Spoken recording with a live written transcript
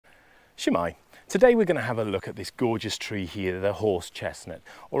Shemai, today we're going to have a look at this gorgeous tree here, the horse chestnut,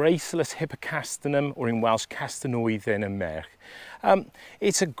 or Aesolus hippocastanum, or in Welsh, Castanoedd yn y Merch.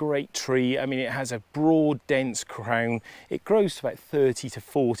 It's a great tree. I mean, it has a broad, dense crown. It grows to about 30 to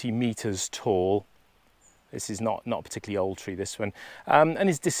 40 metres tall. This is not a particularly old tree, this one, and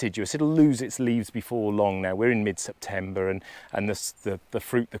it's deciduous. It'll lose its leaves before long now. We're in mid-September and the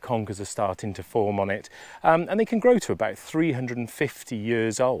fruit, the conkers, are starting to form on it. And they can grow to about 350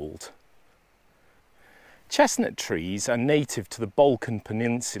 years old. Chestnut trees are native to the Balkan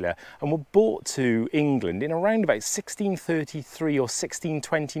Peninsula and were brought to England in around about 1633 or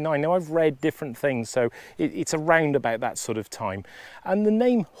 1629. Now, I've read different things, so it's around about that sort of time. And the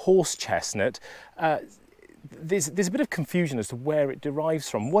name horse chestnut, there's a bit of confusion as to where it derives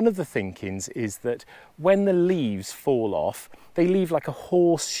from. One of the thinkings is that when the leaves fall off, they leave like a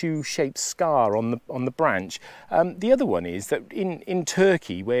horseshoe-shaped scar on the branch. The other one is that in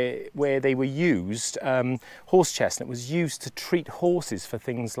Turkey, where they were used, horse chestnut was used to treat horses for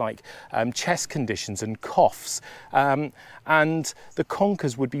things like chest conditions and coughs. And the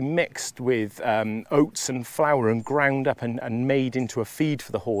conkers would be mixed with oats and flour and ground up and made into a feed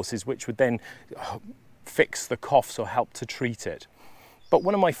for the horses, which would then fix the coughs or help to treat it. But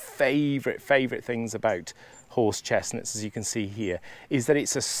one of my favourite things about horse chestnuts, as you can see here, is that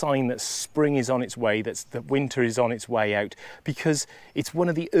it's a sign that spring is on its way, that winter is on its way out, because it's one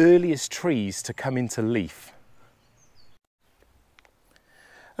of the earliest trees to come into leaf.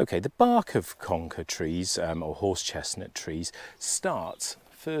 Okay, the bark of conker trees, or horse chestnut trees, starts,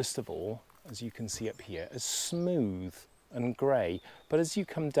 first of all, as you can see up here, as smooth and grey, but as you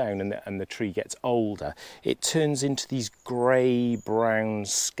come down and the tree gets older, it turns into these grey, brown,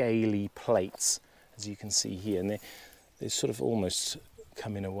 scaly plates, as you can see here, and they're sort of almost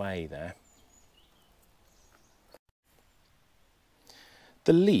coming away there.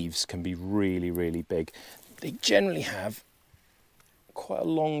 The leaves can be really big. They generally have quite a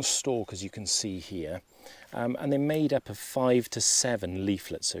long stalk, as you can see here, and they're made up of 5 to 7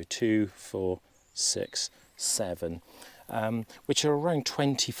 leaflets, so 2, 4, 6, 7. Which are around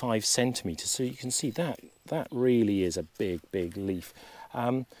 25 centimetres, so you can see that really is a big leaf.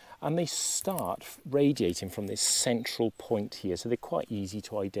 And they start radiating from this central point here, so they're quite easy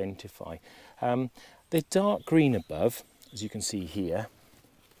to identify. They're dark green above, as you can see here,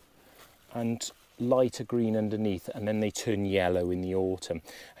 and lighter green underneath, and then they turn yellow in the autumn.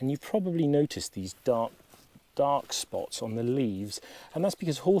 And you've probably noticed these dark spots on the leaves, and that's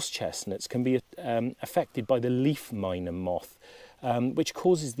because horse chestnuts can be affected by the leaf miner moth, which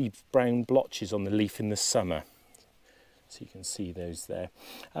causes these brown blotches on the leaf in the summer. So you can see those there.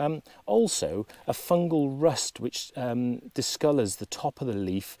 Also, a fungal rust which discolours the top of the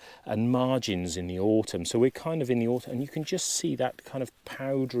leaf and margins in the autumn. So we're kind of in the autumn, and you can just see that kind of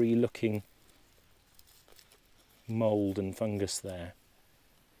powdery looking mould and fungus there.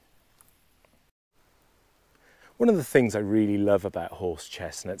 One of the things I really love about horse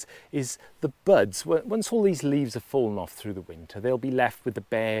chestnuts is the buds. Once all these leaves have fallen off through the winter, they'll be left with the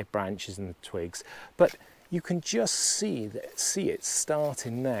bare branches and the twigs, but you can just see it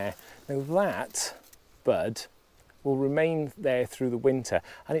starting there. Now that bud will remain there through the winter,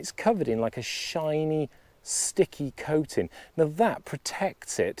 and it's covered in like a shiny, sticky coating. Now that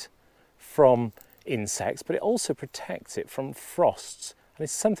protects it from insects, but it also protects it from frosts. And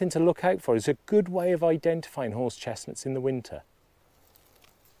it's something to look out for. It's a good way of identifying horse chestnuts in the winter.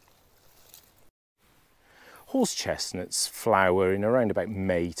 Horse chestnuts flower in around about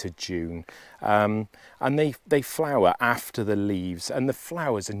May to June, and they flower after the leaves, and the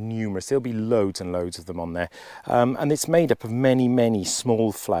flowers are numerous. There'll be loads and loads of them on there, and it's made up of many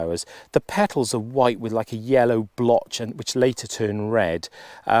small flowers. The petals are white with like a yellow blotch, which later turn red,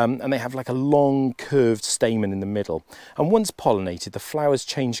 and they have like a long curved stamen in the middle. And once pollinated, the flowers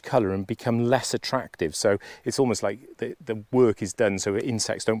change colour and become less attractive, so it's almost like the work is done so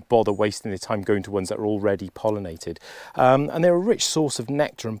insects don't bother wasting their time going to ones that are already pollinated. And they're a rich source of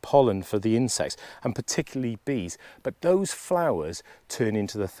nectar and pollen for the insects, and particularly bees. But those flowers turn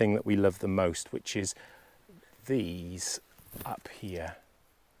into the thing that we love the most, which is these up here,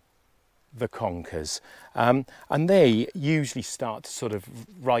 the conkers. And they usually start to sort of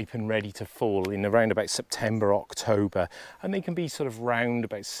ripen, ready to fall in around about September, October, and they can be sort of round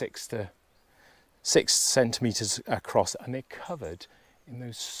about 6 centimetres across, and they're covered in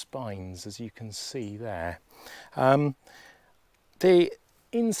those spines, as you can see there.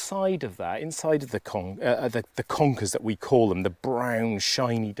 Inside of the conkers that we call them, the brown,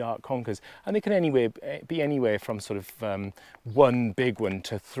 shiny, dark conkers, and they can be anywhere from sort of 1 big one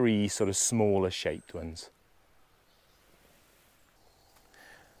to 3 sort of smaller shaped ones.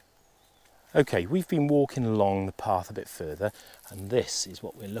 Okay, we've been walking along the path a bit further, and this is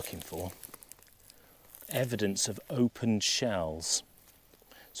what we're looking for. Evidence of opened shells.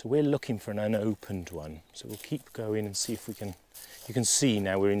 So we're looking for an unopened one. So we'll keep going and see if we can, you can see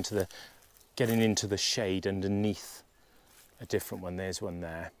now we're getting into the shade underneath a different one. There's one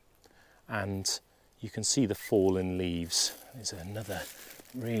there. And you can see the fallen leaves. There's another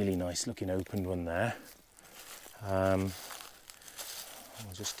really nice looking opened one there. I'll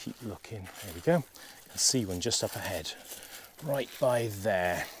just keep looking. There we go. You can see one just up ahead, right by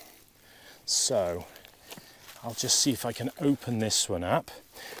there. So I'll just see if I can open this one up,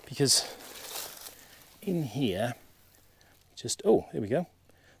 because in here, oh, there we go.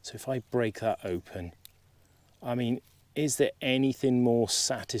 So if I break that open, I mean, is there anything more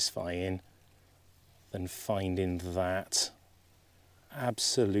satisfying than finding that?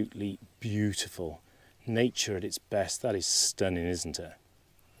 Absolutely beautiful. Nature at its best. That is stunning, isn't it?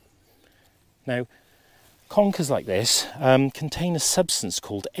 Now, conkers like this contain a substance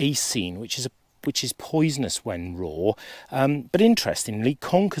called acene, which is poisonous when raw. But interestingly,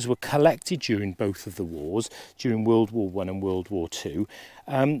 conkers were collected during both of the wars, during World War I and World War II,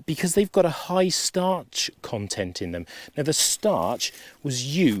 because they've got a high starch content in them. Now, the starch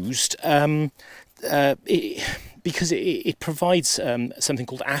was used because it provides something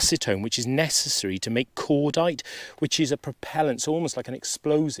called acetone, which is necessary to make cordite, which is a propellant, so almost like an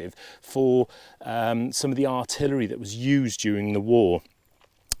explosive for some of the artillery that was used during the war.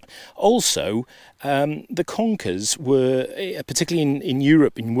 Also, the conkers were, particularly in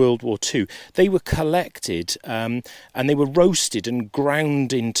Europe in World War II, they were collected and they were roasted and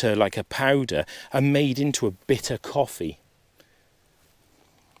ground into like a powder and made into a bitter coffee.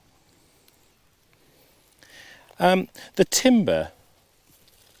 The timber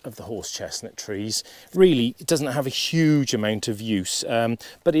of the horse chestnut trees really doesn't have a huge amount of use,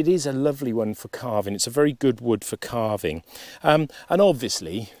 but it is a lovely one for carving. It's a very good wood for carving. And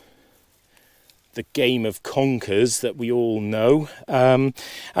obviously, the game of conkers that we all know, and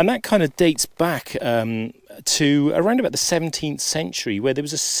that kind of dates back to around about the 17th century, where there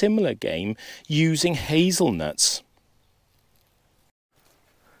was a similar game using hazelnuts.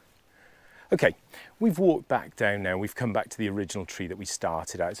 Okay. We've walked back down now, we've come back to the original tree that we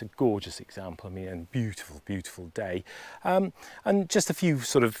started at. It's a gorgeous example, I mean, and beautiful, beautiful day. And just a few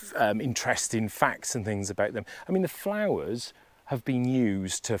sort of interesting facts and things about them. I mean, the flowers have been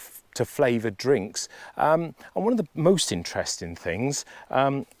used to flavour drinks. And one of the most interesting things,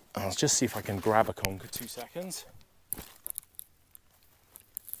 I'll just see if I can grab a conker, 2 seconds.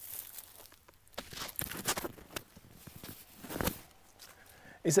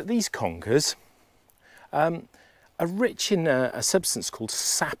 Is that these conkers are rich in a substance called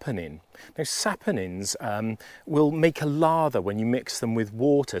saponin. Now, saponins will make a lather when you mix them with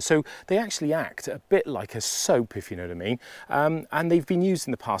water, so they actually act a bit like a soap, if you know what I mean. And they've been used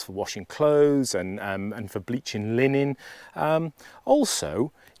in the past for washing clothes and for bleaching linen.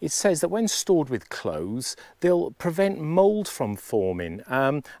 Also, it says that when stored with clothes, they'll prevent mould from forming,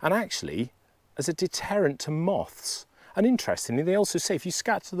 and actually as a deterrent to moths. And interestingly, they also say if you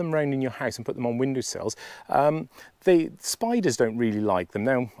scatter them around in your house and put them on windowsills, spiders don't really like them.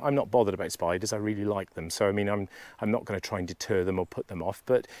 Now, I'm not bothered about spiders, I really like them. So, I mean, I'm not going to try and deter them or put them off.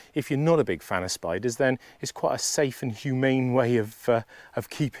 But if you're not a big fan of spiders, then it's quite a safe and humane way of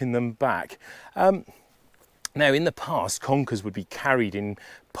keeping them back. Now, in the past, conkers would be carried in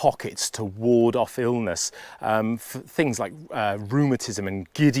pockets to ward off illness, for things like rheumatism and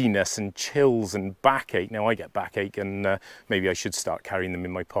giddiness and chills and backache. Now, I get backache and maybe I should start carrying them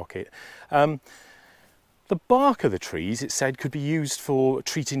in my pocket. The bark of the trees, it said, could be used for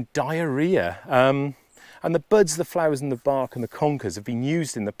treating diarrhea. And the buds, the flowers and the bark and the conkers have been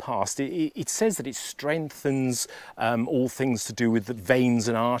used in the past. It says that it strengthens all things to do with the veins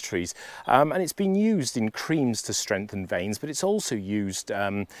and arteries. And it's been used in creams to strengthen veins, but it's also used,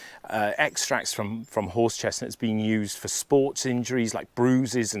 extracts from horse chestnut has been used for sports injuries like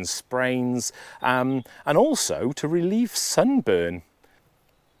bruises and sprains, and also to relieve sunburn.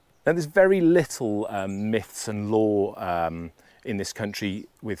 Now, there's very little myths and lore in this country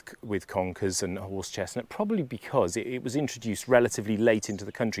with conkers and horse chestnut, probably because it was introduced relatively late into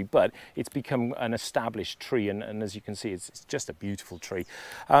the country, but it's become an established tree, and as you can see, it's just a beautiful tree.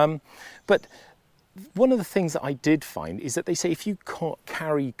 But one of the things that I did find is that they say if you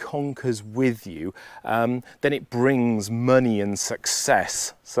carry conkers with you, then it brings money and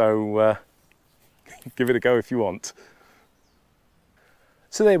success. So give it a go if you want.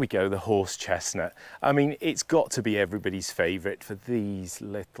 So there we go, the horse chestnut. I mean, it's got to be everybody's favourite for these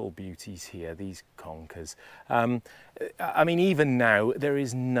little beauties here, these conkers. I mean, even now, there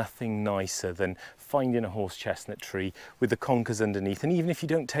is nothing nicer than finding a horse chestnut tree with the conkers underneath. And even if you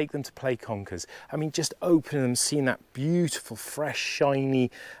don't take them to play conkers, I mean, just opening them, seeing that beautiful, fresh,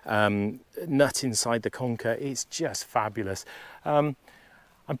 shiny nut inside the conker, it's just fabulous.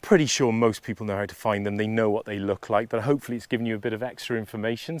 I'm pretty sure most people know how to find them. They know what they look like, but hopefully it's given you a bit of extra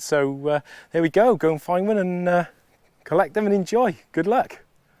information. So there we go and find one and collect them and enjoy. Good luck.